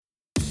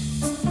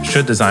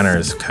should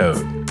designers code?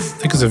 I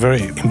think it's a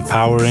very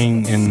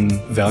empowering and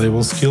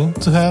valuable skill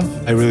to have.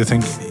 I really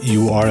think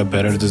you are a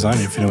better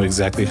designer if you know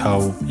exactly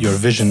how your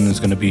vision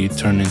is going to be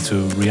turned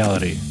into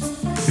reality.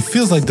 It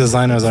feels like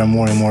designers are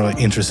more and more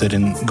interested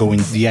in going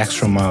the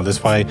extra mile.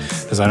 That's why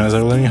designers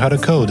are learning how to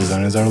code.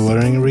 Designers are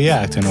learning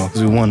React,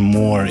 because we want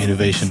more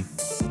innovation.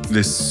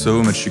 There's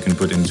so much you can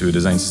put into a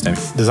design system.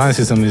 Design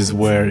system is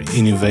where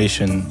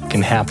innovation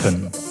can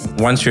happen.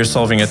 Once you're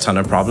solving a ton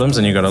of problems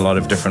and you've got a lot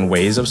of different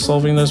ways of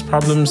solving those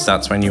problems,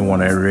 that's when you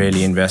want to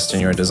really invest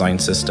in your design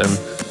system.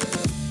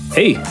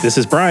 Hey, this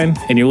is Brian,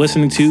 and you're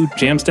listening to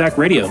JAMstack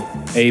Radio,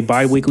 a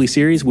bi-weekly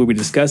series where we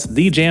discuss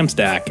the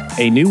JAMstack,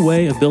 a new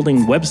way of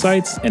building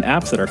websites and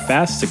apps that are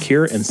fast,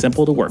 secure, and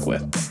simple to work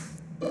with.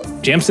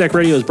 JAMstack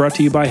Radio is brought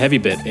to you by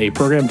HeavyBit, a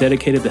program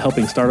dedicated to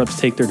helping startups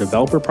take their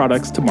developer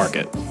products to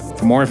market.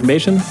 For more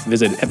information,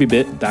 visit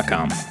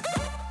heavybit.com.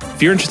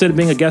 If you're interested in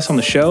being a guest on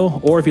the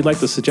show, or if you'd like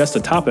to suggest a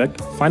topic,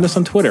 find us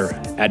on Twitter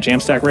at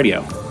JAMstack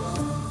Radio.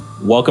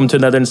 Welcome to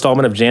another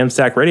installment of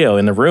JAMstack Radio.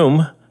 In the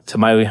room, to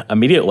my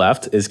immediate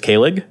left, is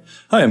Kaelig.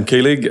 Hi, I'm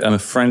Kaelig. I'm a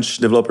French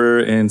developer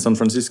in San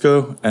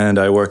Francisco, and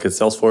I work at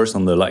Salesforce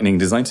on the Lightning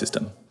design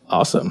system.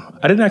 Awesome.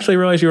 I didn't actually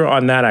realize you were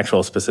on that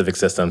actual specific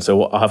system,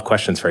 so I'll have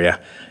questions for you.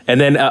 And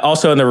then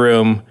also in the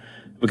room,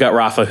 we got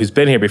Rafa, who's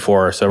been here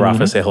before. So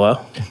Rafa, say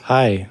hello.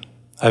 Hi.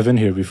 I've been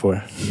here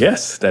before.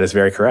 Yes, that is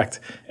very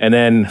correct. And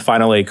then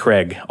finally,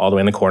 Craig, all the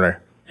way in the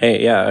corner.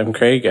 Hey, yeah, I'm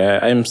Craig.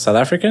 I'm South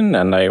African,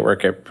 and I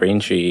work at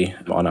Braintree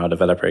on our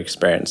developer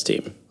experience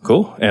team.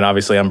 Cool. And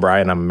obviously, I'm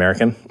Brian. I'm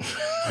American.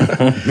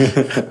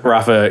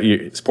 Rafa,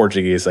 it's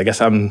Portuguese. I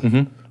guess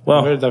I'm,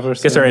 well, I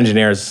guess our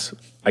engineer's,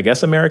 I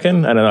guess,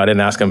 American. I don't know. I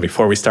didn't ask him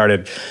before we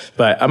started.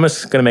 But I'm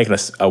just going to make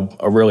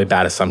a really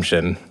bad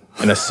assumption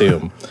and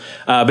assume.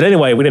 But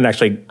anyway, we didn't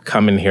actually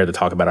come in here to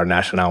talk about our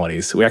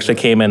nationalities. We actually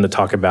came in to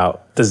talk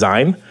about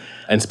design,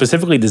 and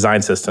specifically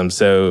design systems.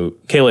 So,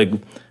 Kaelig,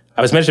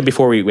 I was mentioned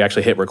before we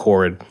actually hit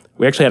record,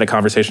 we actually had a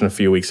conversation a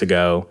few weeks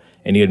ago,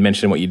 and you had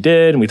mentioned what you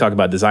did, and we talked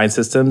about design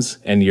systems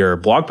and your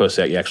blog post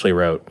that you actually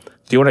wrote.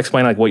 Do you want to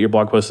explain what your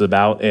blog post is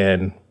about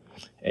and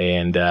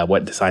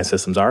what design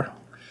systems are?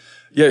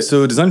 Yeah,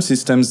 so design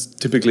systems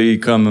typically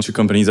come to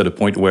companies at a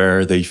point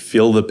where they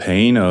feel the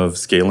pain of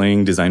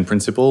scaling design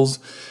principles.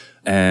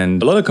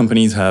 And a lot of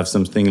companies have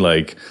something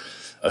like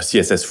a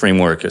CSS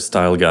framework, a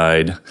style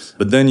guide,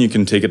 but then you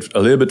can take it a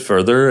little bit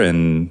further,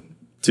 and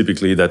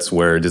typically that's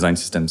where design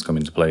systems come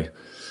into play.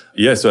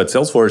 Yeah, so at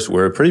Salesforce,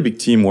 we're a pretty big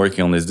team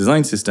working on this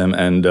design system.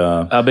 And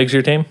how big's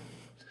your team?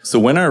 So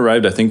when I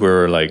arrived, I think we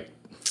were like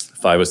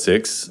 5 or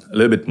 6, a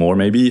little bit more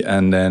maybe.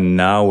 And then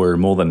now we're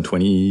more than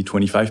 20,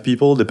 25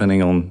 people,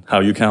 depending on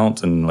how you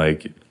count, and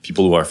like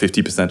people who are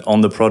 50%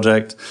 on the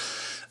project.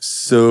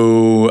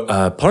 So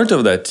part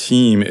of that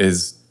team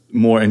is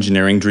more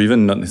engineering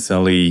driven, not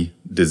necessarily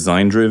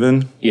design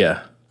driven.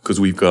 Yeah. Because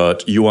we've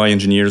got UI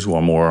engineers who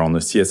are more on the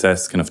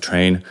CSS kind of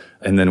train.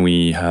 And then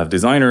we have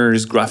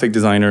designers, graphic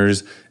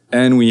designers,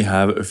 and we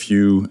have a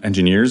few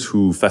engineers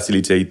who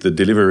facilitate the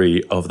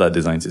delivery of that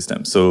design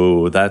system.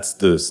 So that's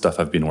the stuff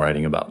I've been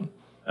writing about.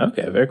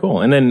 Okay, very cool.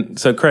 And then,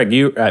 so Craig,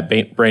 you at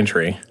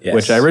Braintree, Yes.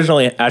 which I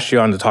originally asked you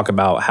on to talk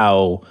about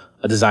how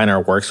a designer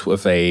works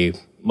with a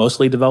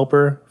mostly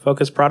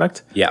developer-focused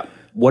product. Yeah.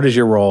 What is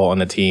your role on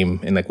the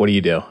team, and what do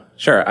you do?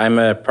 Sure, I'm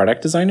a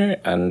product designer,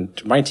 and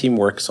my team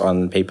works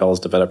on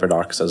PayPal's developer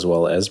docs as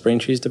well as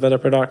Braintree's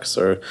developer docs.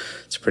 So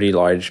it's a pretty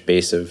large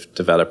base of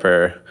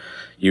developer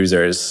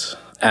users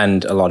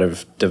and a lot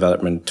of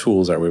development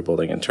tools that we're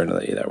building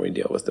internally that we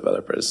deal with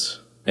developers.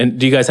 And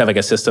do you guys have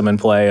a system in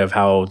play of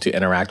how to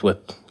interact with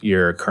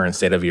your current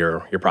state of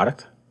your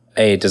product?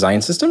 A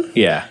design system?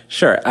 Yeah.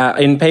 Sure.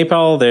 In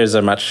PayPal, there's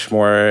a much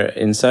more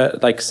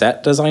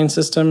set design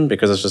system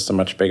because it's just a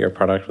much bigger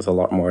product with a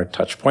lot more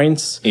touch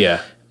points.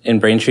 Yeah. In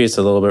Braintree, it's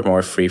a little bit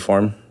more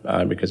freeform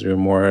because we're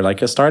more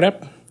like a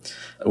startup,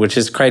 which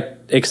is quite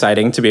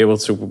exciting to be able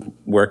to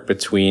work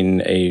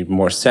between a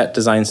more set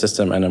design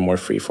system and a more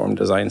freeform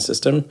design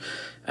system,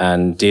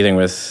 and dealing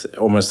with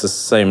almost the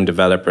same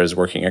developers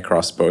working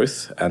across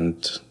both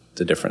and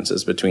the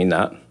differences between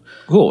that.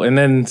 Cool. And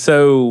then,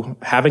 so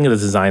having a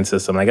design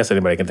system, I guess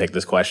anybody can take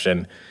this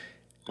question.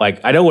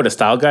 I know what a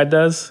style guide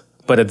does,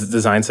 but a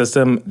design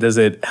system, does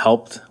it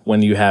help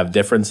when you have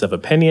difference of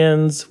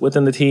opinions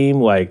within the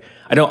team? I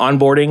know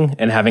onboarding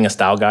and having a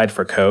style guide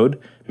for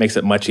code makes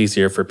it much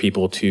easier for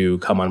people to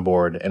come on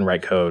board and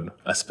write code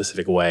a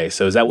specific way.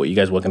 So is that what you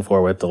guys are looking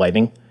for with the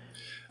Lightning?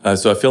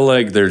 So I feel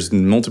like there's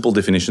multiple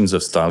definitions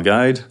of style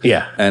guide.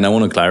 Yeah. And I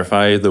want to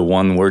clarify, the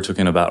one we're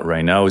talking about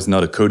right now is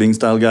not a coding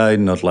style guide,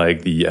 not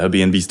like the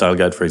Airbnb style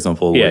guide, for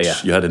example,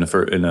 which you had in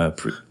a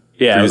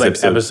yeah, it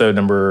was episode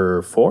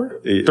number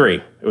 4? 3.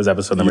 It was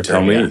episode number 3.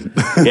 Tell me.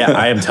 Yeah,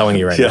 I am telling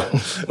you right now.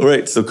 All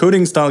right. So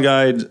coding style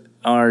guide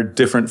are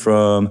different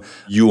from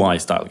UI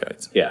style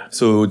guides. Yeah.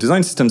 So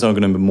design systems are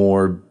going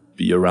to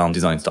be around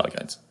design style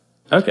guides.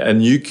 Okay.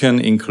 And you can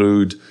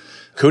include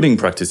coding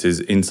practices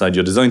inside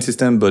your design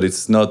system, but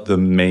it's not the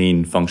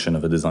main function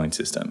of a design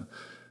system.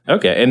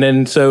 Okay. And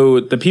then, so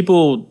the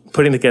people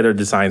putting together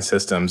design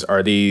systems,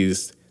 are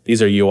these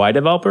these are UI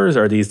developers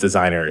or are these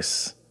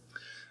designers?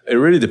 It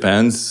really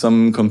depends.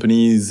 Some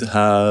companies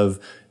have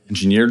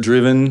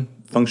engineer-driven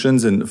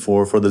functions and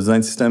for the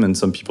design system, and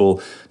some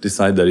people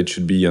decide that it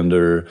should be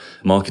under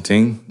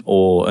marketing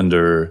or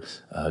under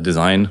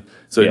design.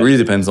 So it really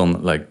depends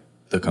on like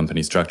the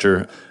company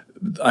structure.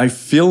 I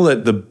feel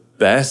that the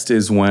best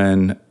is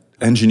when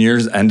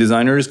engineers and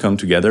designers come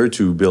together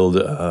to build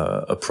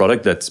a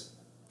product that's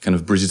kind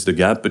of bridges the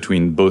gap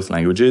between both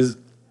languages.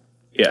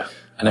 Yeah.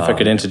 And if I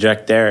could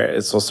interject there,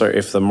 it's also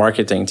if the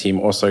marketing team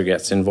also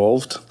gets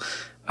involved,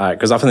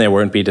 because often there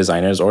won't be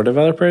designers or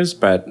developers,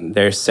 but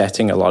they're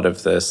setting a lot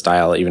of the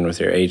style, even with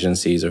their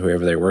agencies or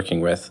whoever they're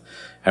working with.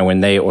 And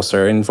when they also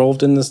are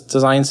involved in this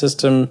design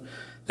system,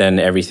 then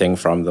everything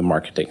from the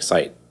marketing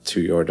site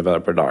to your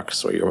developer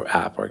docs or your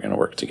app are going to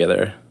work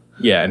together.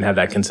 Yeah, and have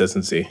that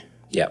consistency.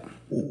 Yeah.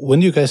 When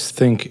do you guys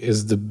think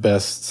is the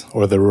best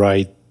or the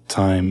right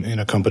time in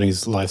a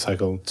company's life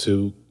cycle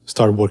to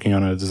start working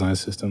on a design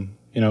system?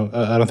 You know,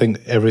 I don't think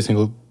every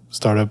single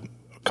startup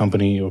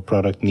company or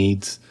product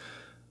needs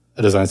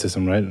a design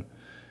system, right?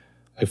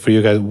 Like for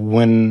you guys,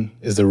 when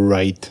is the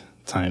right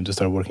time to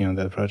start working on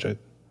that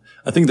project?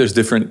 I think there's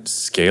different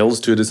scales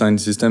to a design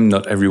system.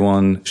 Not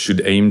everyone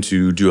should aim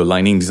to do a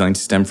lining design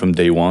system from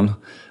day one.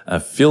 I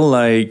feel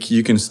like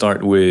you can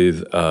start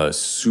with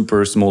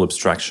super small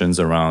abstractions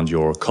around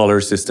your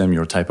color system,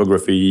 your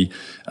typography,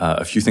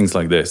 a few things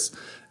like this.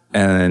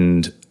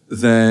 And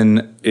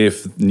then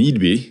if need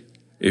be,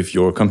 if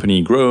your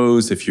company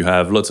grows, if you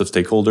have lots of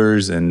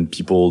stakeholders and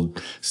people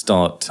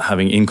start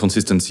having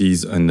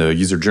inconsistencies in the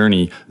user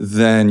journey,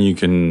 then you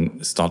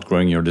can start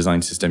growing your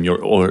design system,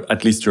 or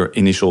at least your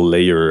initial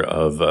layer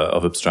of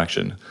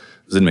abstraction.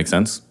 Does it make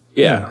sense?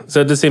 Yeah.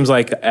 So it just seems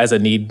like as a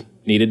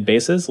needed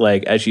basis,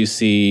 like as you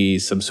see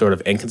some sort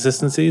of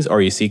inconsistencies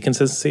or you see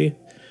consistency,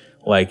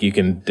 like you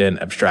can then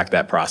abstract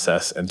that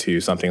process into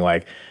something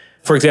like,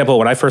 for example,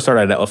 when I first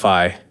started at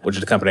Netlify, which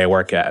is the company I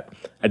work at,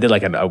 I did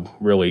like a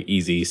really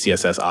easy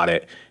CSS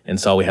audit and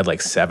saw we had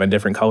like 7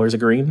 different colors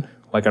of green,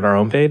 like on our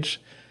homepage.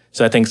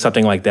 So I think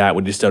something like that,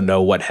 when you just don't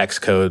know what hex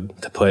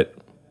code to put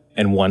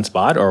in one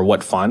spot or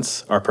what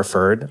fonts are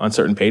preferred on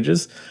certain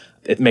pages,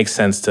 it makes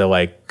sense to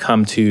like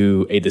come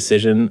to a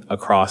decision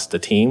across the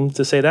team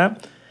to say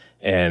that.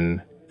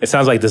 And it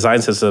sounds like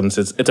design systems,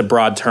 it's a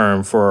broad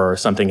term for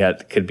something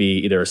that could be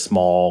either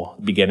small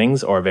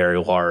beginnings or very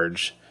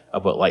large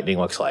of what Lightning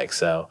looks like.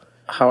 So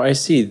how I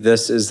see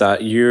this is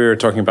that you're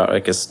talking about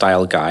like a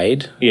style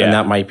guide, and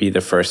that might be the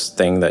first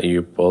thing that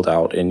you build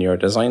out in your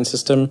design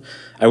system.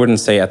 I wouldn't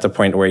say at the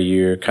point where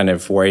you're kind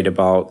of worried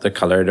about the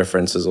color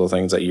differences or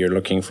things that you're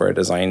looking for a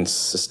design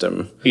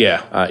system.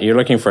 Yeah. You're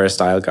looking for a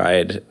style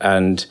guide,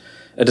 and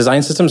a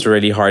design system is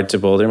really hard to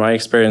build in my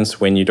experience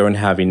when you don't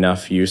have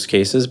enough use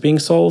cases being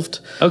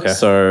solved. Okay.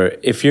 So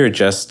if you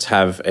just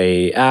have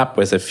a app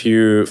with a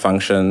few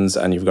functions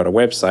and you've got a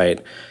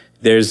website,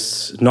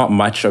 there's not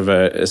much of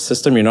a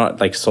system. You're not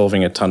like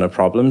solving a ton of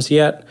problems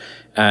yet.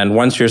 And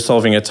once you're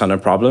solving a ton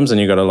of problems and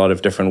you've got a lot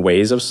of different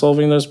ways of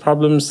solving those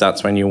problems,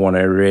 that's when you want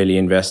to really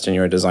invest in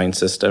your design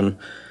system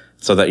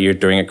so that you're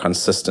doing it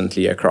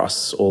consistently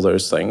across all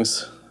those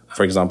things.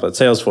 For example, at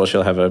Salesforce,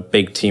 you'll have a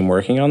big team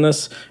working on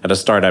this. At a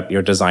startup,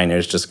 your designer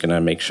is just going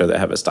to make sure they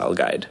have a style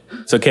guide.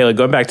 So Kaelig,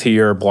 going back to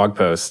your blog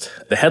post,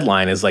 the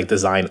headline is like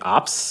design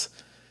ops.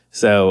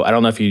 So I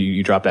don't know if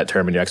you dropped that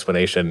term in your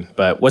explanation,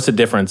 but what's the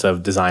difference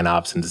of design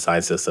ops and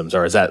design systems?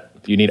 Or is that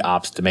you need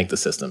ops to make the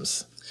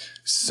systems?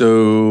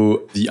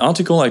 So the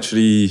article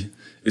actually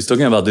is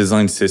talking about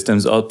design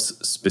systems ops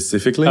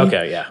specifically.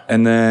 Okay, yeah.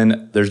 And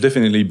then there's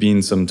definitely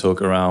been some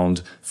talk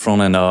around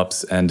front-end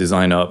ops and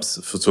design ops.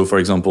 So for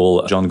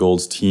example, John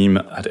Gold's team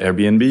at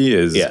Airbnb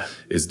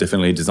is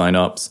definitely design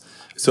ops.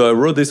 So I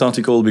wrote this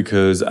article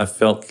because I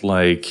felt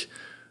like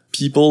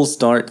people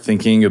start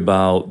thinking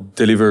about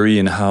delivery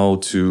and how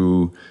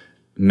to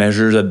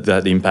measure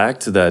that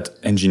impact that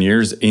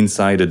engineers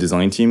inside a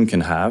design team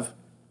can have.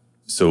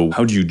 So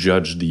how do you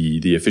judge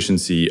the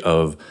efficiency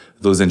of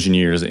those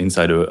engineers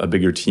inside a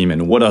bigger team,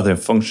 and what are their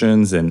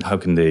functions, and how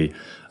can they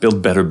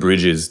build better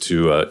bridges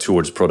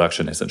towards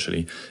production,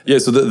 essentially? Yeah,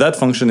 so that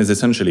function is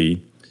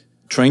essentially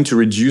trying to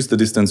reduce the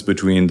distance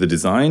between the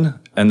design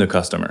and the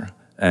customer.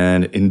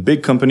 And in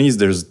big companies,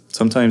 there's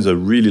sometimes a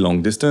really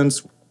long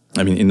distance.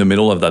 I mean, in the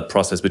middle of that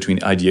process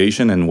between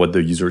ideation and what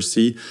the user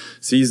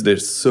sees,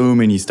 there's so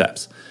many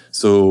steps.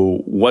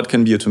 So what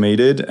can be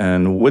automated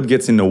and what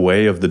gets in the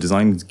way of the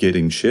design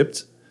getting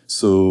shipped?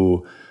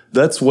 So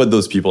that's what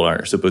those people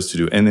are supposed to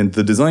do. And in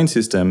the design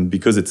system,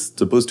 because it's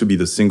supposed to be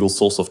the single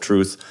source of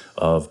truth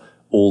of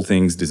all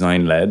things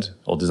design-led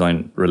or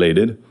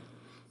design-related,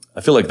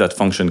 I feel like that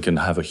function can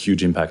have a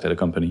huge impact at a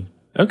company.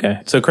 Okay.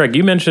 So Craig,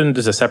 you mentioned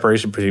there's a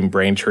separation between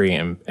Braintree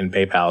and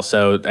PayPal.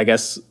 So I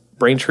guess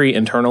Braintree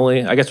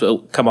internally, I guess we'll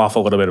come off a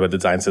little bit of a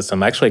design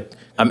system. Actually,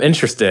 I'm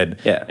interested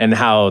in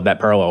how that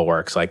parallel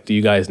works. Like, do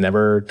you guys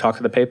never talk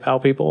to the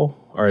PayPal people,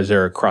 or is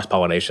there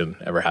cross-pollination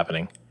ever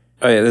happening?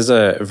 Oh, yeah, there's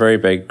a very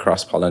big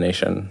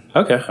cross-pollination.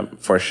 Okay.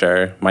 For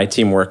sure. My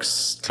team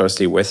works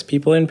closely with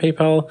people in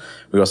PayPal.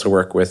 We also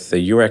work with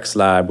the UX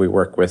lab. We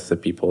work with the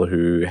people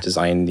who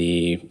design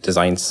the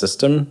design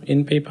system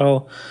in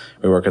PayPal.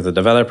 We work with the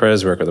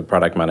developers, we work with the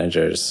product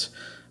managers.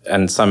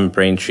 And some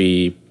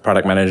Braintree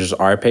product managers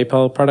are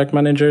PayPal product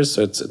managers.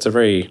 So it's a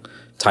very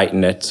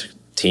tight-knit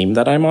team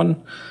that I'm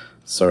on.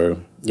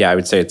 So yeah, I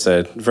would say it's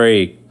a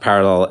very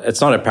parallel.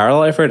 It's not a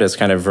parallel effort. It's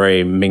kind of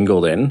very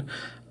mingled in.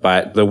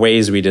 But the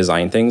ways we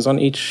design things on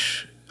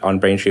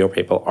Braintree or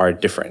PayPal are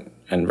different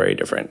and very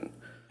different.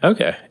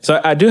 Okay. So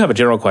I do have a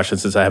general question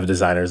since I have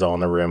designers all in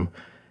the room.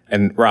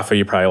 And Rafa,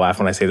 you probably laugh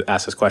when I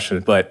ask this question.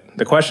 But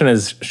the question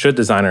is, should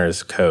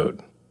designers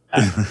code?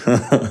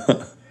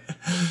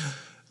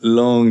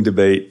 Long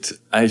debate.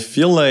 I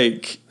feel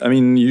like,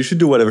 you should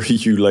do whatever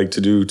you like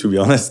to do, to be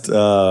honest.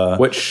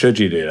 What should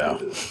you do,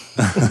 though?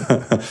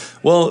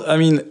 Well,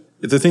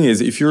 the thing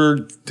is, if you're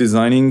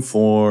designing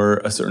for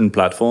a certain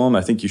platform,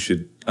 I think you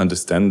should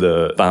understand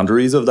the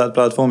boundaries of that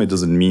platform. It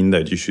doesn't mean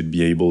that you should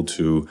be able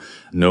to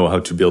know how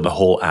to build a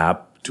whole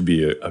app to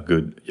be a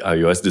good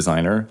iOS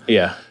designer.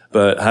 Yeah.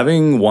 But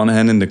having one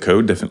hand in the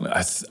code, definitely,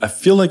 I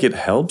feel like it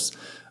helps.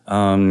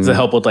 Does it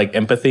help with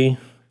empathy?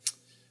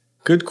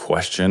 Good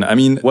question.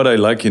 What I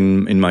like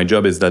in my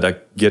job is that I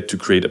get to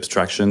create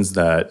abstractions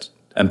that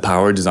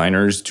empower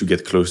designers to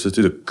get closer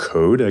to the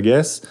code, I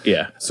guess.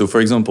 Yeah. So,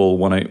 for example,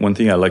 one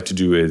thing I like to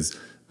do is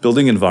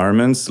building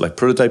environments, like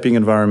prototyping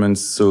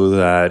environments, so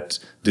that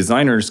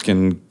designers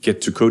can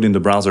get to code in the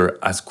browser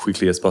as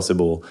quickly as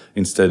possible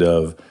instead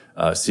of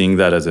seeing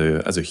that as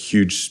a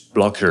huge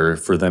blocker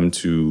for them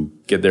to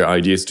get their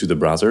ideas to the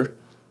browser.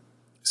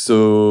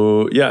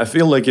 So, yeah, I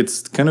feel like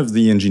it's kind of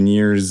the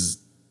engineer's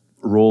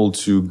role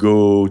to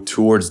go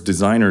towards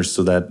designers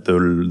so that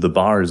the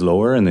bar is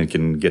lower and they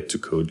can get to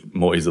code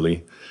more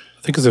easily.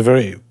 I think it's a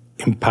very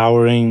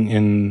empowering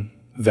and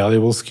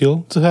valuable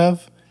skill to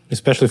have,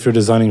 especially if you're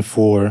designing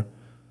for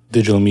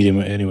digital medium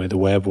anyway, the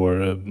web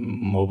or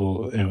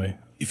mobile anyway.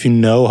 If you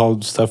know how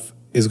stuff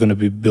is going to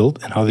be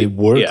built and how it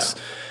works,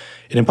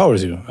 it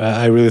empowers you.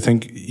 I really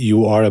think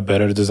you are a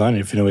better designer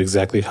if you know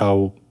exactly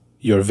how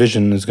your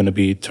vision is going to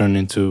be turned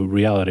into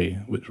reality,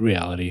 with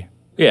reality.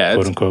 Yeah,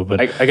 quote unquote. But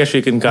I guess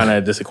you can kind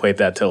of just equate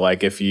that to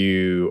if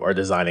you are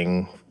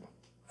designing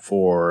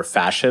for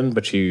fashion,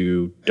 but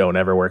you don't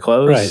ever wear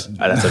clothes. Right.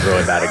 That's a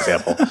really bad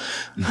example.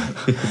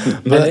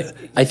 But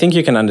I think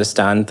you can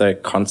understand the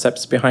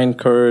concepts behind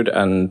code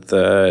and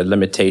the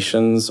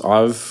limitations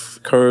of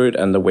code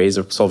and the ways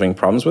of solving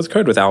problems with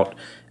code without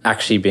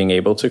actually being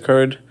able to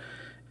code.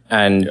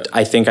 And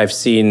I think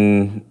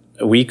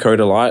we code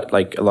a lot.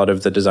 A lot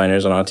of the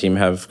designers on our team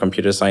have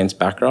computer science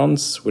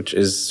backgrounds, which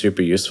is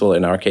super useful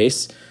in our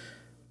case.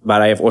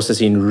 But I have also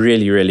seen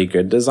really, really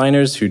good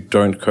designers who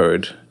don't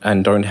code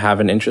and don't have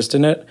an interest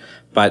in it,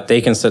 but they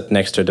can sit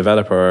next to a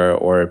developer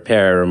or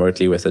pair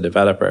remotely with a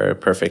developer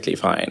perfectly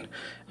fine.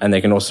 And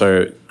they can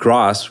also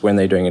grasp when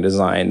they're doing a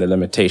design the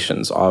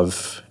limitations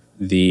of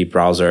the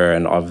browser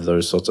and of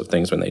those sorts of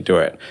things when they do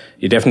it.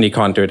 You definitely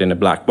can't do it in a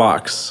black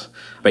box,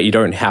 but you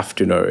don't have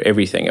to know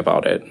everything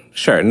about it.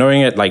 Sure,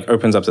 knowing it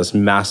opens up this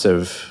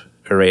massive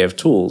array of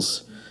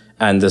tools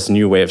and this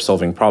new way of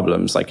solving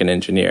problems like an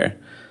engineer.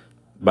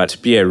 But to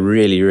be a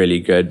really, really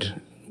good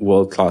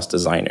world-class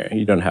designer,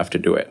 you don't have to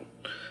do it.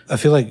 I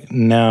feel like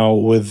now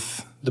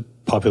with the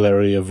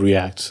popularity of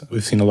React,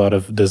 we've seen a lot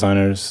of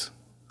designers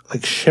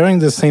sharing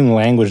the same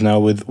language now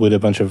with a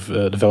bunch of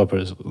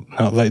developers.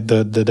 Now,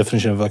 the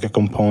definition of a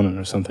component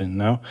or something.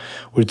 Now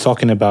we're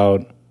talking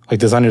about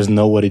designers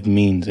know what it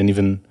means, and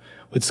even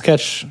with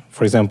Sketch,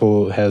 for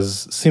example,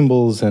 has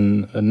symbols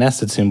and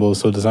nested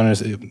symbols. So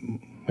designers,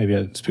 maybe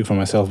I speak for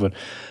myself, but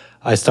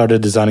I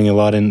started designing a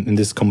lot in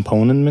this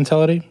component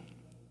mentality.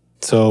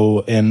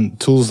 So, and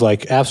tools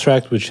like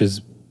Abstract, which is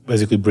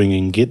basically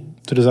bringing Git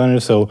to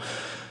designers. So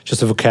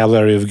just a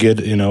vocabulary of Git,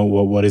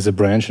 what is a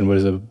branch and what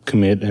is a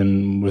commit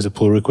and what is a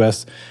pull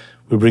request.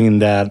 We're bringing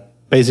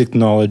that basic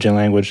knowledge and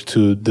language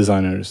to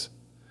designers,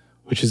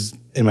 which is,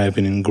 in my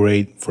opinion,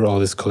 great for all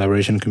this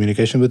collaboration and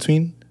communication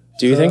between.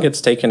 Do you think it's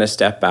taken a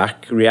step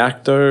back,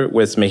 React, though,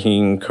 with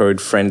making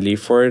code friendly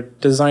for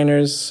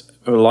designers?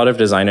 A lot of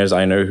designers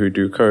I know who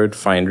do code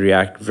find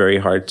React very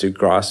hard to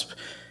grasp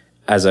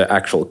as an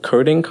actual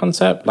coding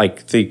concept.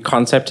 The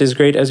concept is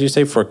great, as you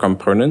say, for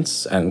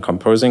components and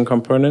composing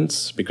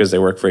components because they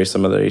work very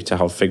similarly to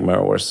how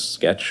Figma or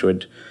Sketch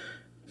would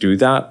do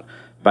that.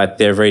 But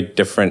they're a very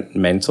different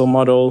mental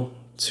model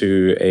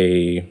to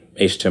a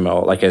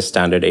HTML, a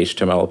standard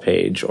HTML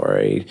page or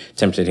a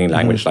templating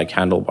language like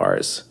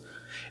Handlebars.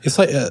 It's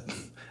I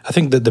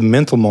think that the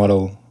mental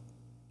model,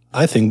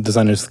 I think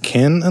designers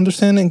can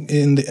understand,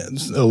 and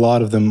a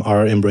lot of them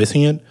are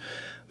embracing it.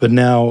 But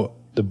now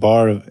the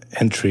bar of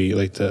entry,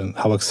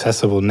 how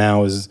accessible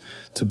now is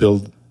to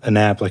build an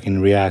app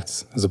in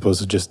React as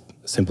opposed to just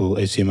a simple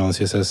HTML and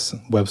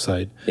CSS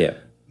website. Yeah.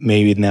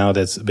 Maybe now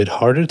that's a bit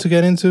harder to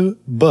get into.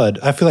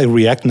 But I feel like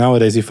React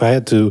nowadays, if I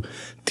had to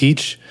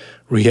teach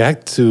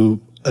React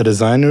to a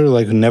designer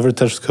like who never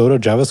touched code or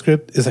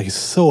JavaScript, it's like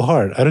so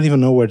hard. I don't even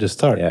know where to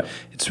start. Yeah.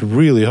 It's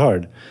really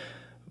hard.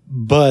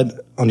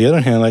 But on the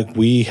other hand, like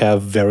we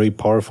have very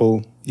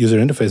powerful user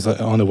interface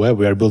on the web.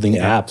 We are building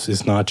apps.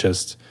 It's not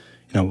just,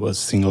 a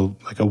single,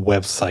 like a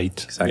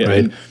website. Exactly.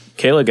 Right? And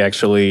Kaelig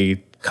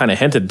actually kind of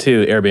hinted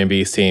to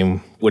Airbnb's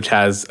team, which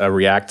has a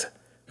React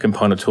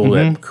component tool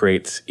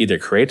that either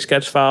creates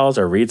sketch files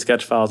or reads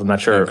sketch files. I'm not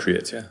sure.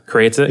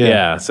 Creates it?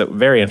 Yeah. So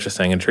very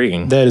interesting,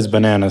 intriguing. That is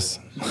bananas.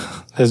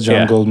 That's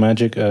John Gold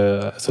magic.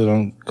 So I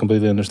don't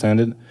completely understand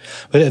it.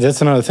 But that's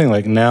another thing.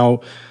 Like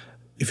now,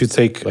 if you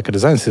take like a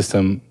design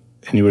system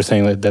and you were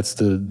saying like that's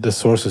the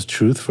source of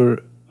truth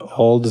for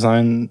all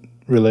design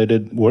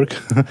related work.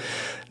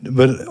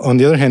 But on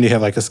the other hand, you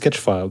have like a sketch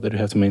file that you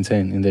have to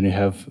maintain. And then you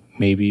have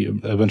maybe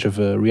a bunch of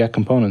React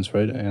components,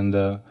 right?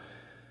 And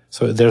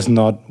so there's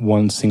not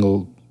one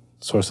single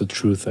source of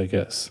truth, I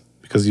guess,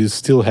 because you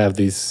still have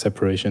this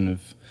separation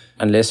of...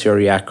 Unless your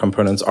React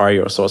components are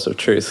your source of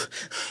truth.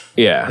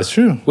 Yeah. That's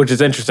true. Which is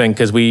interesting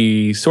because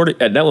we sort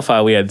of, at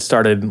Netlify, we had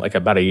started like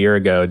about a year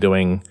ago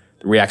doing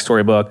the React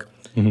Storybook,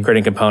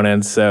 creating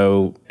components.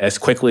 So as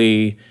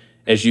quickly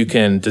as you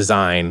can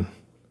design,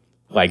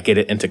 like get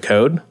it into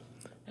code.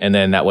 And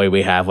then that way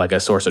we have like a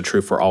source of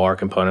truth for all our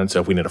components.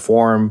 So if we need a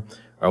form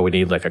or we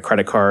need like a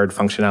credit card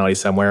functionality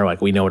somewhere,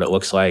 like we know what it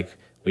looks like.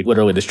 We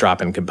literally just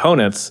drop in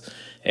components,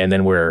 and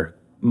then we're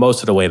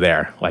most of the way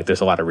there. Like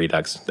there's a lot of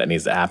redux that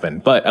needs to happen.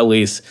 But at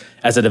least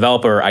as a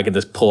developer, I can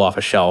just pull off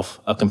a shelf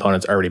of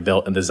components already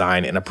built and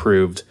designed and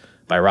approved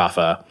by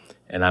Rafa,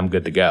 and I'm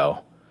good to go.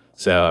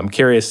 So I'm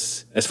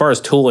curious, as far as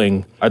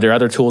tooling, are there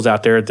other tools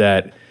out there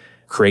that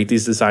create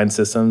these design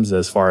systems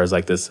as far as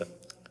like this?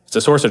 It's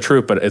a source of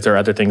truth, but is there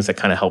other things that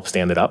kind of help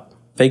stand it up?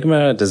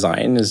 Figma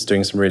Design is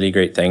doing some really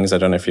great things. I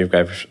don't know if you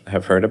guys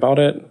have heard about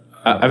it.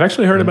 I've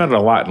actually heard about it a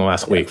lot in the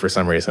last week for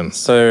some reason.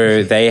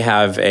 So they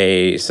have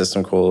a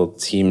system called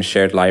Team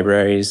Shared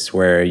Libraries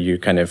where you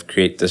kind of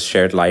create this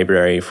shared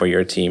library for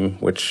your team,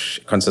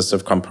 which consists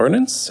of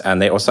components.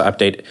 And they also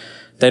update,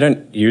 they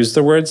don't use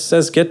the words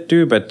as Git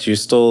do, but you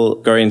still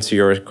go into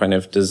your kind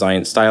of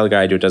design style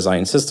guide, your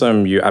design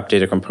system, you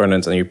update a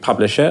component and you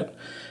publish it.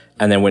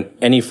 And then when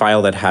any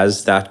file that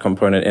has that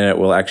component in it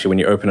will actually, when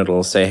you open it,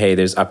 it'll say, hey,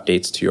 there's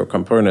updates to your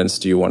components.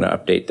 Do you want to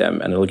update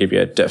them? And it'll give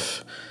you a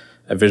diff.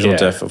 A visual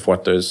diff of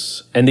what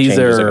those changes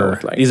are going to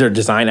look like. These are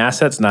design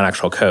assets, not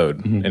actual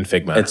code in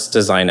Figma. It's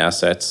design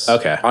assets.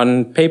 Okay.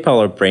 On PayPal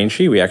or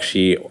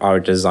Braintree, our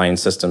design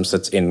system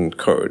sits in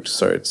code.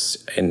 So it's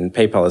in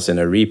PayPal, it's in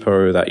a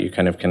repo that you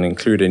kind of can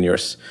include in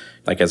yours,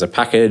 like as a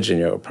package in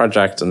your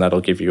project, and that'll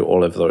give you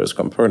all of those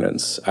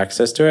components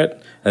access to it.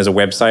 There's a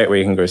website where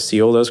you can go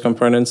see all those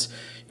components.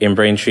 In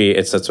Braintree,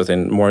 it sits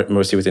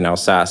mostly within our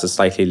SaaS. It's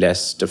slightly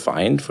less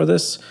defined for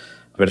this.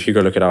 But if you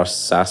go look at our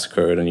SaaS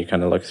code and you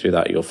kind of look through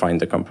that, you'll find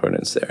the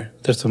components there.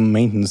 There's some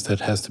maintenance that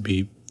has to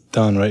be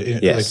done, right?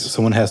 Yes. Like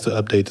someone has to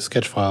update the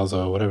sketch files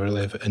or whatever.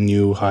 Like if a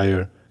new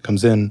hire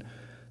comes in,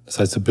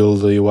 decides to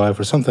build a UI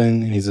for something,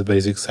 needs a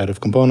basic set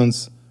of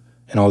components,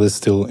 and all this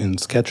still in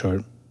Sketch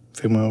or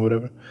Figma or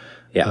whatever.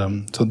 Yeah.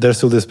 So there's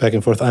still this back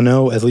and forth. I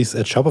know at least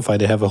at Shopify,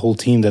 they have a whole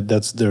team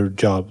that's their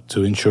job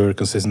to ensure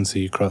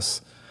consistency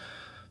across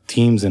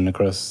teams and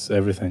across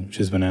everything, which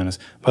is bananas.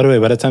 By the way,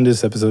 by the time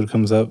this episode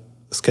comes up,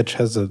 Sketch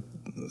has a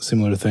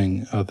similar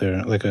thing out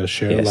there, like a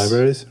shared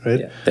libraries,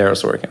 right? Yeah, they're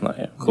also working on that,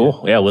 yeah.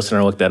 Cool. Yeah,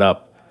 listener, look that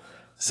up.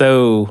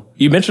 So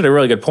you mentioned a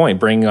really good point,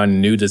 bringing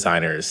on new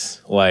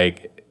designers.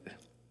 Like,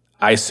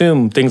 I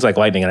assume things like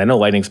Lightning, and I know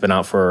Lightning's been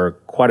out for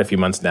quite a few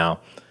months now.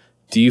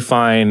 Do you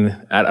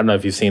find, I don't know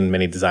if you've seen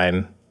many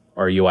design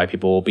or UI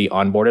people will be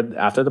onboarded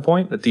after the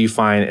point, but do you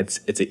find it's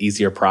an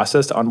easier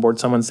process to onboard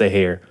someone, say,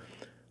 here,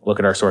 look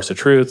at our source of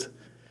truth,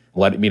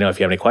 let me know if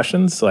you have any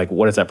questions? Like,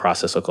 what does that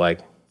process look like?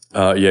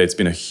 It's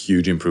been a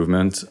huge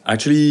improvement.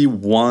 Actually,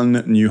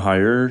 one new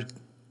hire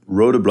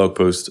wrote a blog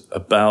post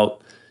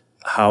about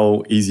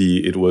how easy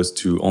it was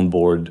to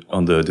onboard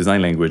on the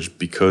design language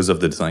because of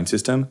the design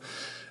system.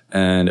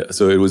 And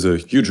so it was a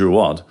huge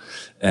reward.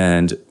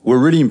 And we're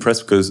really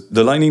impressed because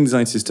the Lightning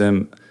design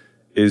system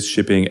is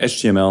shipping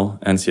HTML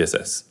and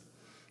CSS.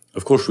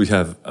 Of course, we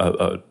have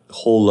a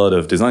whole lot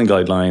of design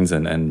guidelines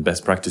and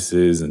best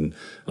practices and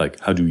like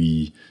how do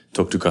we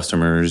talk to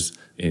customers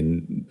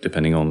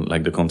depending on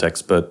like the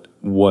context. But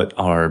what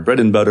our bread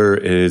and butter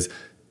is,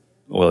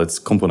 well, it's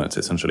components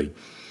essentially.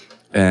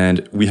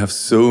 And we have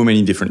so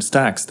many different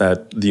stacks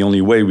that the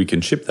only way we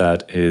can ship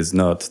that is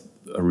not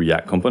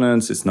React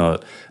components, it's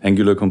not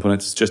Angular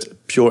components, it's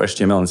just pure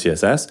HTML and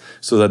CSS,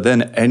 so that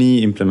then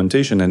any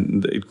implementation,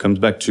 and it comes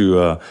back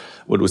to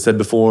what was said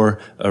before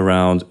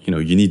around,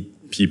 you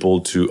need people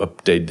to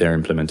update their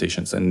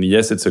implementations. And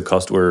yes, it's a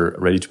cost we're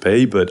ready to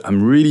pay, but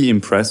I'm really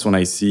impressed when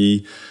I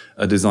see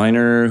a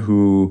designer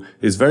who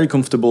is very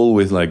comfortable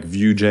with like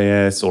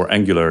Vue.js or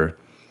Angular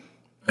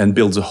and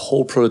builds a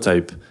whole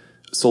prototype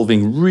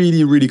solving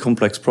really, really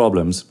complex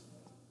problems.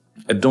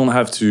 I don't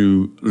have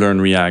to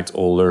learn React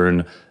or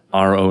learn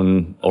our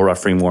own Aura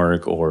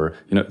framework, or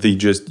they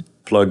just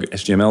plug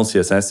HTML,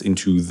 CSS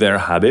into their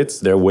habits,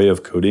 their way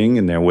of coding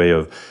and their way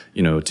of,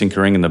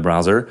 tinkering in the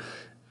browser.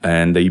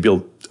 And they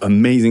built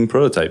amazing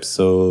prototypes.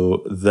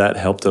 So that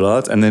helped a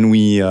lot. And then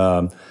we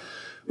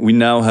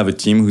now have a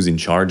team who's in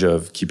charge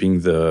of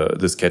keeping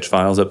the sketch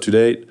files up to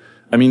date.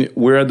 I mean,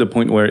 we're at the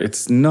point where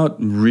it's not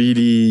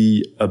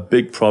really a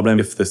big problem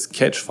if the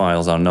sketch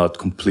files are not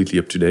completely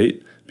up to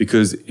date,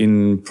 because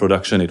in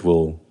production it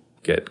will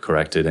get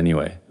corrected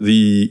anyway.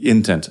 The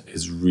intent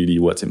is really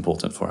what's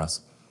important for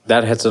us.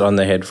 That hits it on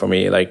the head for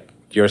me. Like,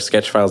 your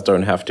sketch files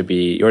don't have to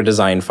be, your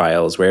design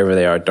files, wherever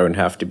they are, don't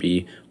have to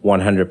be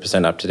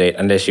 100% up to date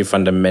unless you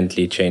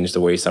fundamentally change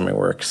the way something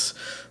works.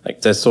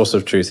 Like, the source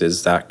of truth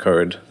is that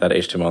code, that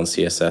HTML and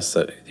CSS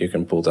that you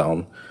can pull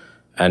down.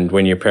 And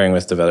when you're pairing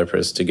with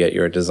developers to get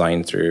your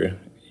design through,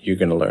 you're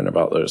going to learn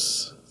about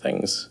those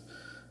things.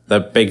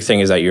 The big thing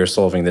is that you're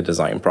solving the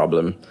design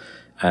problem,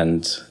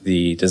 and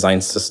the design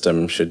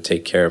system should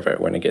take care of it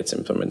when it gets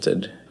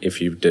implemented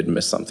if you did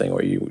miss something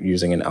or you're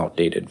using an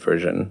outdated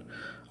version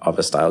of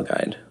a style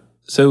guide.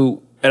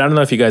 So, and I don't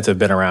know if you guys have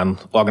been around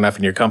long enough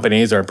in your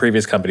companies or in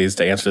previous companies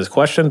to answer this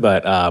question,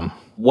 but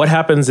what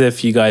happens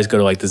if you guys go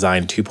to like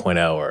design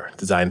 2.0 or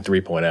design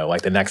 3.0,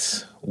 like the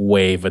next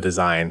wave of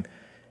design?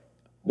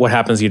 What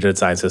happens to your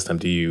design system?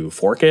 Do you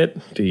fork it?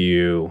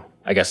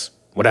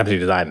 What happens to your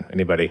design?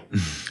 Anybody?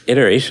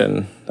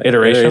 Iteration.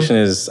 Iteration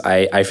is,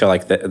 I feel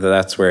like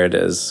that's where it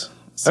is.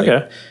 It's okay.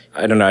 Like,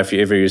 I don't know if you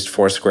ever used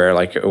Foursquare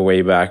like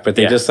way back, but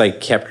they just like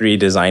kept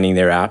redesigning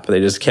their app. They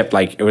just kept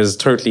it was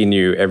totally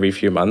new every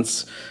few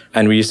months.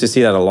 And we used to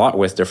see that a lot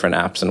with different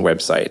apps and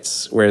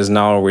websites. Whereas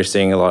now we're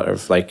seeing a lot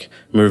of like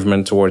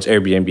movement towards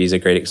Airbnb is a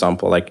great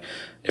example. Like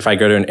if I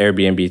go to an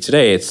Airbnb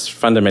today, it's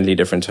fundamentally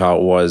different to how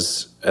it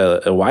was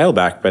a while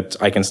back, but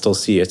I can still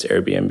see it's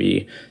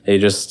Airbnb.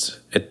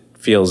 It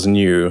feels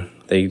new.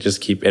 They just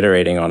keep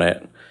iterating on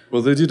it.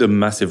 Well, they did a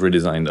massive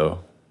redesign though.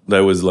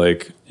 That was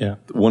like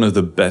one of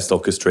the best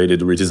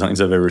orchestrated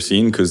redesigns I've ever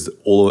seen, because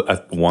all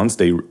at once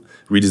they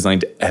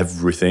redesigned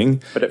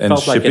everything, and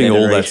shipping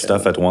all that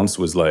stuff at once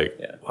was like,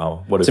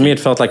 wow. To me, it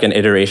felt like an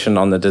iteration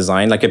on the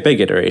design, like a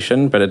big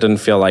iteration, but it didn't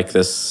feel like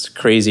this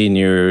crazy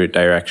new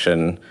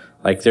direction.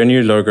 Like their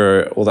new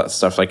logo, all that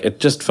stuff, like it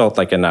just felt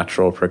like a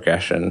natural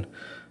progression.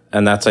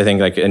 And that's, I think,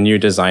 like a new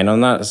design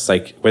on that. It's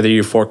like whether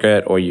you fork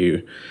it or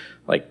you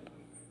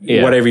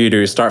whatever you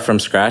do, start from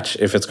scratch.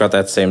 If it's got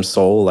that same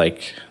soul,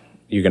 like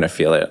you're going to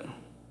feel it.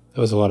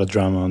 There was a lot of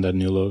drama on that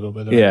new logo,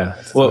 by the way.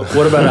 Yeah. Well,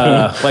 what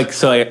about,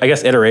 I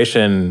guess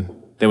iteration,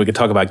 then we could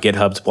talk about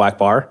GitHub's black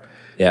bar.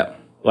 Yeah.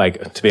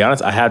 Like, to be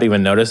honest, I hadn't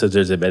even noticed if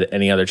there's been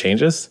any other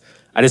changes.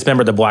 I just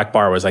remember the black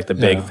bar was like the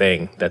big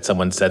thing that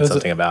someone said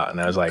something about. And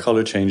I was like...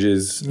 Color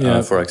changes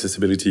for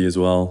accessibility as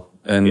well.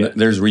 And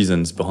there's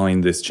reasons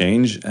behind this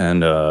change. And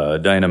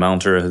Diana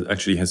Mounter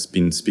actually has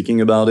been speaking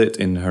about it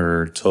in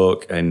her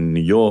talk in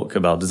New York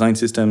about design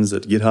systems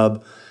at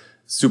GitHub.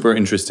 Super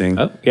interesting.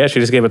 Oh, yeah, she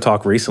just gave a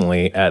talk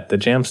recently at the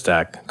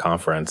JAMstack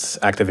conference,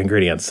 Active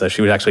Ingredients. So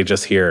she was actually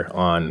just here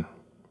on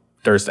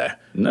Thursday.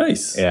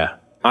 Nice. Yeah.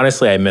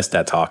 Honestly, I missed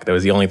that talk. That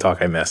was the only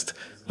talk I missed.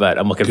 But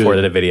I'm looking forward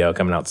to the video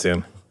coming out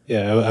soon.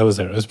 Yeah, I was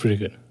there. It was pretty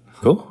good.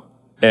 Cool.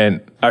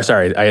 And,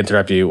 sorry, I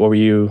interrupted you. What were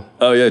you?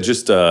 Oh, yeah,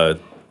 just...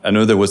 I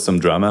know there was some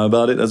drama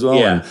about it as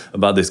well, and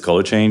about this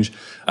color change.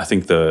 I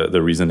think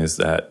the reason is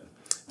that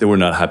they were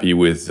not happy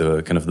with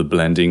kind of the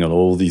blending of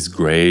all these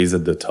grays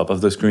at the top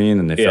of the screen,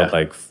 and they felt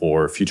like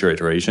for future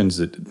iterations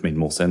it made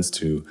more sense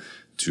to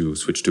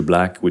switch to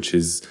black, which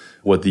is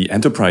what the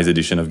enterprise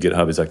edition of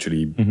GitHub is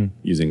actually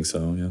using.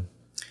 So yeah,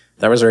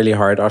 that was really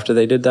hard after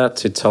they did that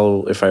to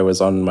tell if I was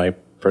on my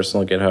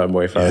personal GitHub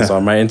or if I was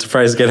on my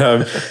enterprise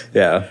GitHub.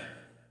 Yeah,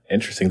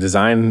 interesting.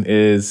 Design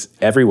is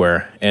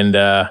everywhere, and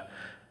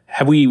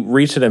have we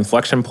reached an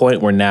inflection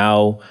point where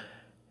now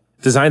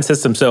design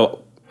systems?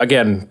 So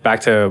again,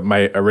 back to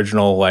my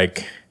original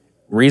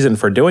reason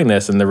for doing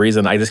this, and the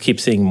reason I just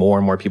keep seeing more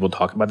and more people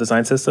talk about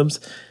design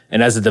systems.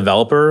 And as a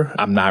developer,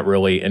 I'm not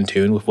really in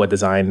tune with what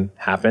design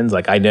happens.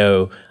 Like I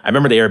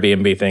remember the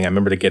Airbnb thing, I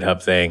remember the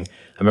GitHub thing,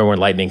 I remember when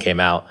Lightning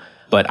came out,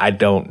 but I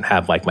don't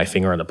have my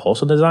finger on the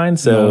pulse of design.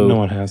 So no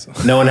one has.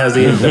 No one has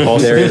the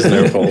pulse. There is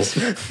no pulse.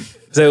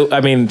 So,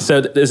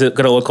 is it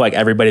going to look like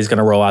everybody's going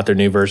to roll out their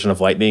new version of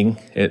Lightning?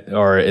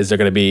 Or is there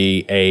going to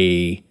be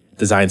a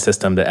design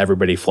system that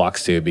everybody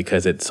flocks to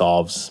because it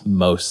solves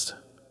most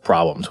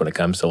problems when it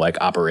comes to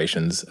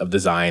operations of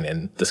design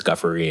and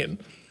discovery?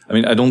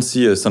 I don't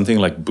see something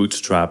like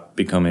Bootstrap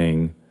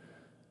becoming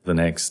the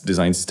next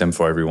design system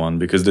for everyone,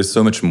 because there's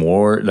so much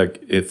more,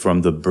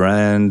 from the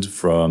brand,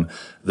 from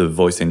the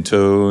voice and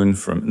tone,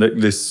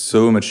 there's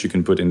so much you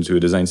can put into a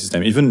design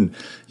system.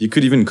 You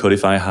could even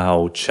codify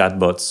how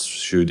chatbots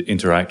should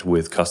interact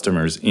with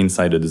customers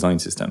inside a design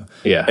system.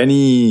 Yeah.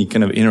 Any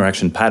kind of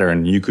interaction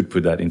pattern, you could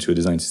put that into a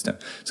design system.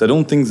 So I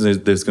don't think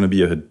there's going to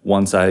be a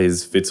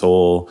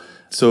one-size-fits-all.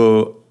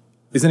 So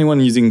is anyone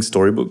using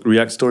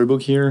React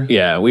Storybook here?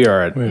 Yeah, we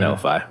are at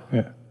Netlify.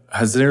 Yeah.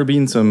 Has there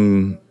been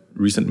some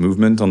recent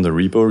movement on the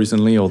repo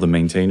recently, or the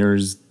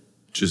maintainers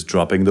just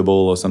dropping the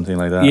ball or something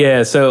like that?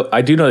 Yeah, so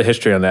I do know the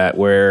history on that,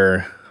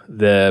 where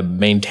the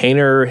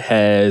maintainer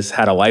has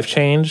had a life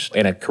change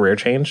and a career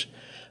change,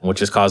 which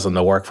has caused them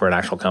to work for an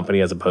actual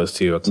company as opposed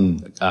to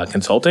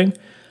consulting.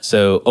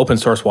 So open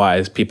source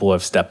wise, people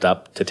have stepped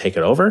up to take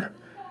it over,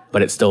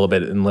 but it's still a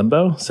bit in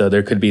limbo. So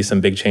there could be some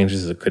big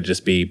changes. It could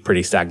just be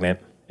pretty stagnant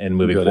and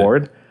moving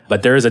forward.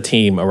 But there is a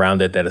team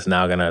around it that is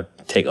now going to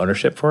take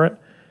ownership for it.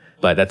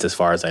 But that's as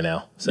far as I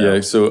know.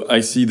 So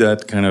I see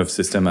that kind of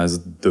system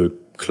as the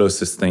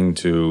closest thing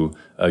to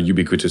a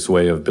ubiquitous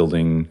way of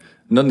building,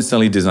 not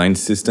necessarily design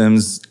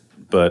systems,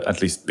 but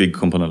at least big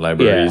component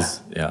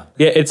libraries. Yeah,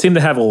 it seemed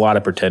to have a lot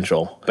of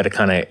potential, but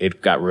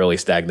it got really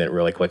stagnant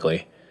really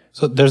quickly.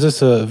 So there's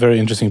this very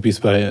interesting piece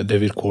by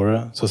David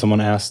Cora. So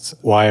someone asked,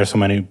 why are so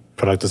many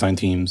product design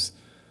teams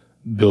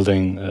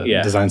building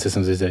design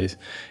systems these days?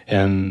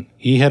 And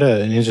he had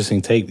an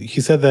interesting take. He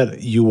said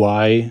that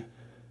UI,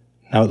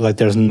 now like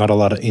there's not a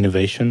lot of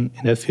innovation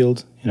in that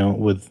field,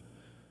 with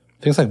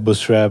things like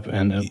Bootstrap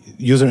and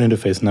user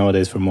interface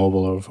nowadays for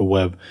mobile or for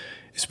web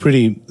is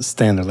pretty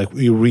standard. Like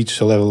we reach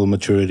a level of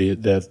maturity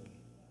that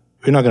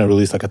we're not going to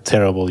release like a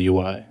terrible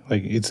UI.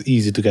 Like it's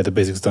easy to get the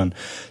basics done.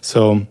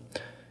 So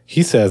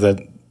he says that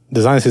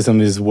design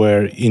system is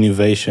where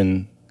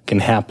innovation can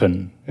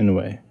happen in a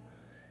way.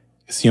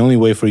 It's the only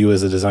way for you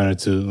as a designer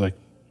to like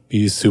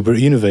be super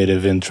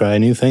innovative and try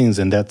new things.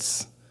 And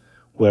that's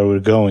where we're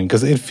going.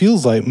 Because it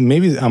feels like,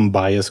 maybe I'm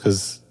biased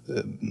because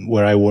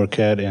where I work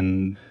at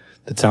and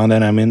the town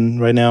that I'm in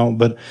right now,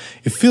 but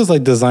it feels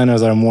like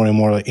designers are more and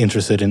more like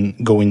interested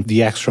in going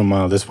the extra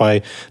mile. That's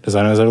why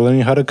designers are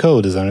learning how to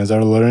code. Designers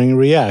are learning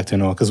React,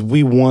 because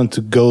we want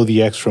to go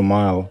the extra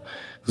mile.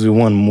 Because we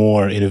want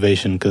more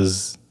innovation,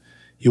 because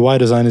UI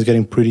design is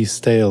getting pretty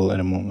stale at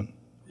the moment.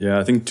 Yeah,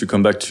 I think to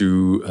come back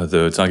to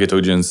the target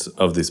audience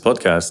of this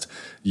podcast,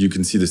 you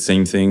can see the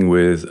same thing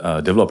with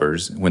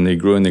developers. When they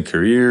grow in their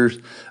career,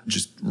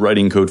 just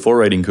writing code for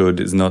writing code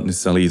is not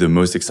necessarily the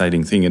most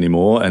exciting thing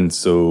anymore. And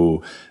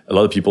so a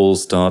lot of people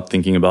start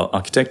thinking about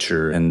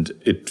architecture, and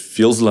it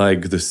feels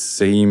like the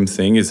same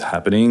thing is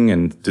happening.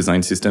 And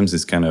design systems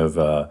is kind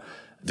of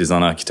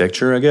design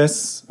architecture, I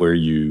guess, where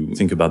you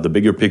think about the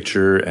bigger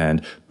picture,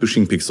 and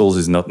pushing pixels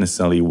is not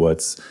necessarily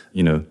what's,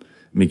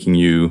 making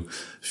you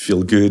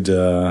feel good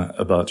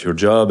about your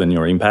job and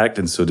your impact.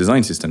 And so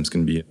design systems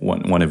can be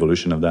one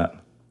evolution of that.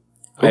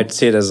 Cool. I'd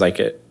see it as like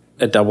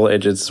a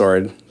double-edged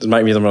sword. This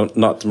might be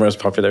not the most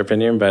popular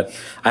opinion, but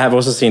I have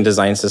also seen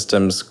design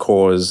systems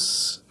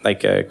cause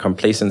like a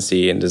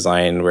complacency in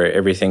design where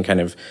everything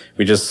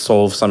we just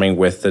solve something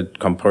with the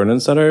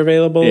components that are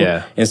available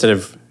instead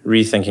of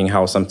rethinking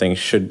how something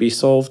should be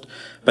solved.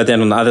 But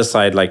then on the other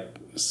side, like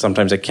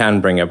sometimes it can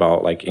bring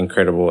about like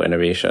incredible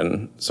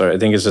innovation. So I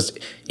think it's just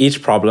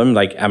each problem,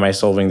 like, am I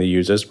solving the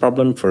user's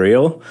problem for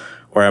real?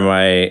 Or am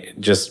I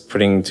just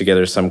putting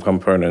together some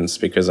components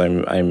because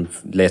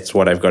that's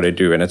what I've got to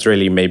do? And it's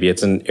really, maybe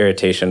it's an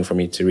irritation for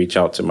me to reach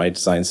out to my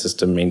design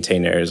system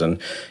maintainers and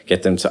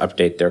get them to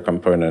update their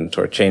component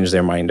or change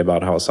their mind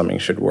about how something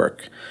should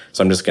work.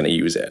 So I'm just going to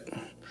use it.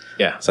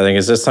 Yeah. So I think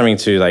it's just something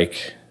to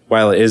like,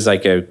 while it is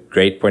like a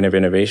great point of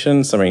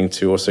innovation, something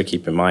to also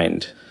keep in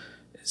mind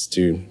is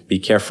to be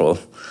careful.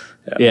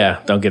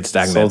 Yeah. Don't get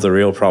stagnant. Solve the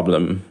real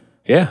problem.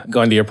 Yeah.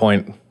 Going to your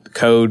point,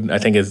 code, I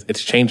think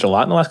it's changed a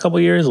lot in the last couple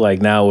of years.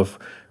 Like now with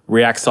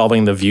React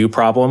solving the Vue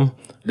problem,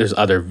 there's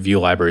other Vue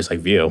libraries like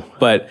Vue,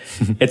 but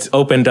it's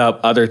opened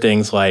up other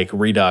things like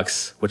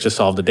Redux, which has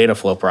solved the data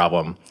flow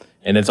problem.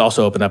 And it's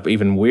also opened up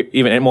even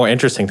more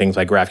interesting things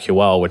like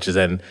GraphQL, which is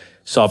then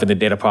solving the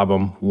data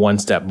problem one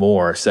step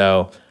more.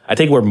 So I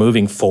think we're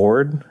moving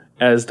forward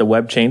as the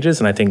web changes.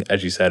 And I think,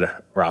 as you said,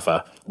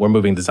 Rafa, we're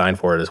moving design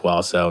forward as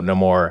well. So no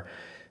more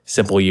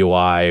simple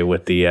UI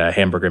with the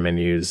hamburger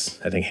menus.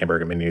 I think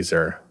hamburger menus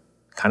are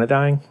kind of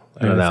dying.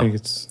 I don't know. I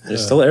think they're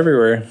still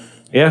everywhere.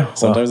 Yeah.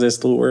 Sometimes they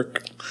still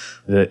work.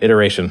 The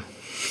iteration.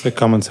 It's the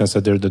common sense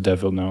that they're the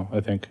devil now,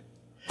 I think.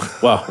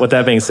 Well, with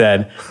that being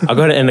said, I'll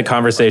go ahead and end the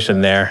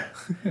conversation there.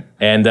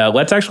 And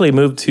let's actually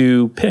move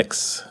to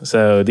picks.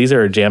 So these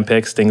are jam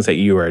picks, things that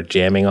you are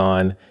jamming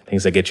on,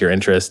 things that get your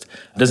interest.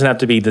 It doesn't have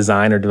to be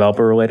design or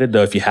developer related,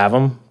 though if you have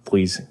them,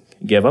 please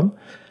give them.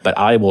 But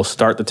I will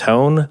start the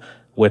tone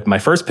with my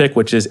first pick,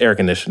 which is air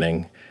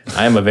conditioning.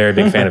 I am a very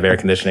big fan of air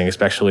conditioning,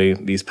 especially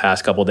these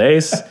past couple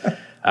days.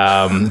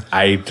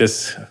 I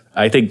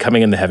think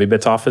coming in the Heavy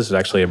Bits office is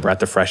actually a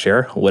breath of fresh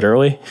air,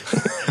 literally,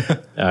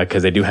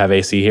 because they do have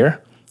AC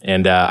here.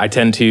 And I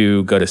tend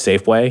to go to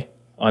Safeway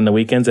on the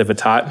weekends if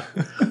it's hot.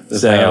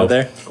 Just hang out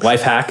there.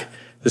 Life hack,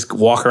 just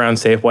walk around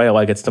Safeway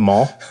like it's the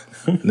mall.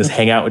 And just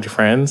hang out with your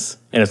friends.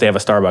 And if they have a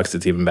Starbucks,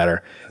 it's even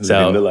better.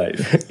 Living the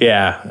life.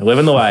 Yeah,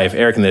 living the life,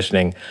 air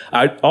conditioning.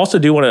 I also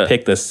do want to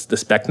pick the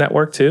Spec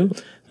Network too.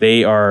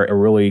 They are a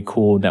really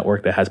cool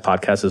network that has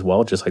podcasts as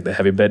well, just like the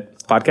Heavy Bit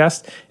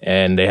podcast.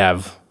 And they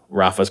have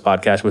Rafa's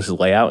podcast, which is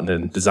layout and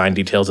then design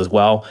details as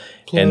well.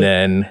 Cool. And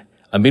then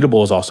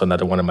Immutable is also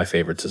another one of my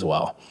favorites as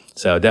well.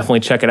 So definitely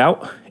check it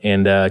out.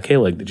 And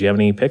Kaelig, did you have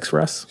any picks for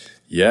us?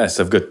 Yes,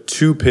 I've got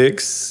 2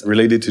 picks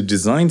related to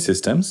design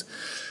systems.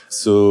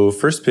 So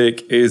first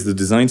pick is the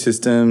design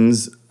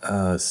systems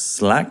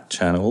Slack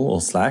channel, or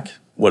Slack,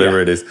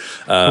 whatever it is.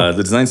 The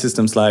design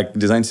system Slack,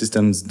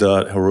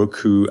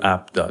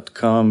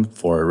 designsystems.herokuapp.com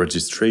for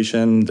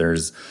registration.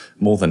 There's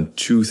more than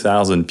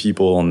 2,000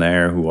 people on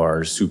there who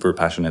are super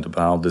passionate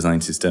about design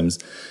systems.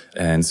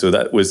 And so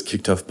that was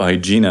kicked off by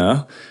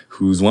Gina,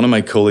 who's one of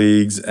my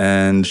colleagues,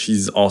 and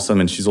she's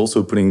awesome. And she's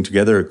also putting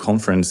together a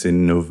conference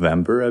in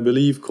November, I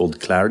believe,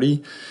 called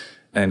Clarity.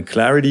 And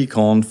Clarity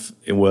Conf,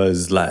 it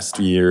was last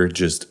year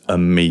just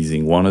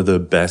amazing. One of the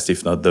best,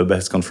 if not the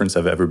best conference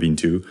I've ever been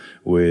to,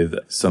 with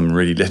some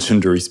really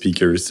legendary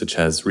speakers such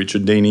as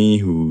Richard Daney,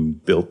 who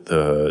built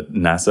the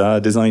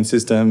NASA design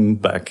system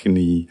back in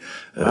the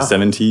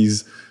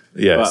 70s.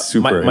 Yeah,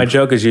 super. My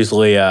joke is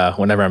usually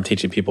whenever I'm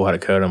teaching people how to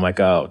code, I'm like,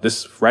 oh,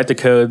 just write the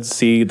code,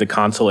 see the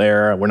console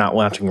error. We're not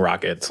launching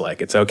rockets. Like,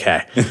 it's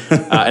okay.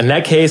 In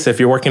that case, if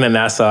you're working at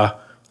NASA,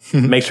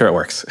 make sure it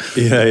works.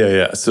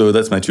 Yeah. So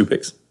that's my 2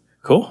 picks.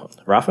 Cool.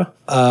 Rafa?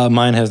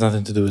 Mine has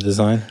nothing to do with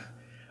design.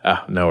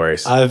 Oh, no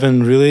worries. I've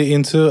been really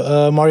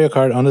into Mario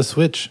Kart on the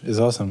Switch. It's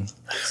awesome.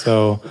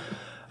 So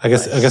I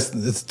guess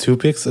it's 2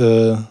 picks,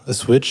 a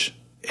Switch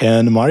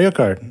and Mario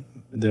Kart.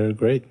 They're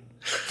great.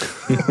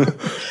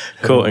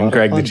 Cool. And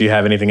Greg, did you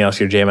have anything else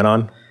you're jamming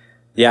on?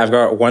 Yeah, I've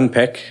got 1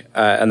 pick,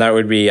 and that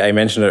would be, I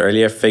mentioned it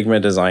earlier,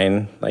 Figma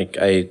Design. Like,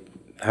 I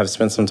have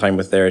spent some time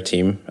with their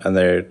team, and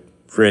they're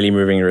really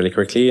moving really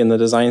quickly in the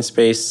design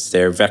space.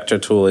 Their vector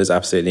tool is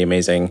absolutely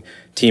amazing.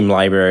 Team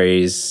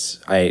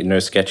libraries, I know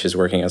Sketch is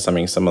working on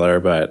something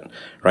similar, but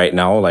right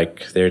now,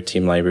 like, their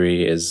team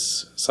library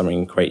is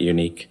something quite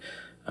unique.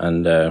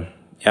 And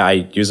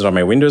I use it on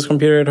my Windows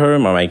computer at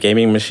home, on my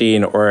gaming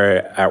machine, or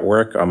at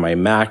work on my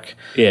Mac.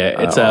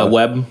 Yeah, it's a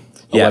web.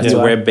 It's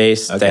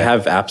web-based. Okay. They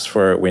have apps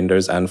for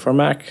Windows and for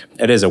Mac.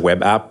 It is a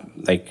web app,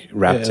 like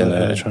wrapped in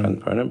a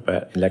component,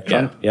 but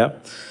Electron,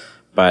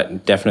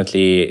 But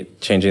definitely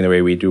changing the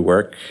way we do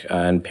work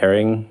and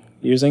pairing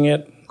using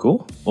it.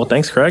 Cool. Well,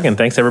 thanks, Craig, and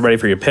thanks, everybody,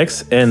 for your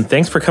picks. And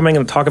thanks for coming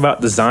and talk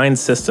about design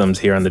systems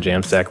here on the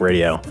JAMstack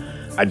Radio.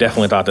 I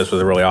definitely thought this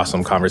was a really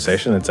awesome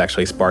conversation. It's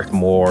actually sparked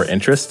more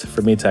interest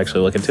for me to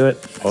actually look into it.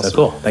 Awesome. So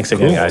cool. Thanks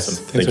again, guys.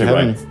 Awesome. Thank you,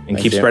 Brian. And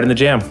keep spreading the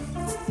jam.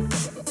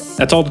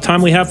 That's all the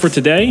time we have for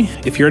today.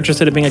 If you're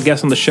interested in being a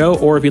guest on the show,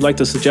 or if you'd like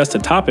to suggest a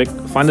topic,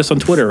 find us on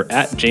Twitter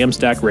at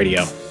JAMstack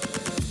Radio.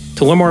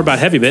 To learn more about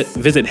HeavyBit,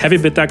 visit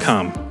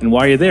heavybit.com. And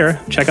while you're there,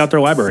 check out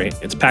their library.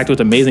 It's packed with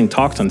amazing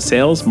talks on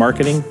sales,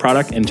 marketing,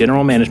 product, and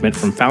general management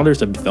from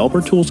founders of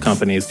developer tools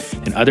companies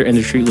and other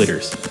industry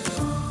leaders.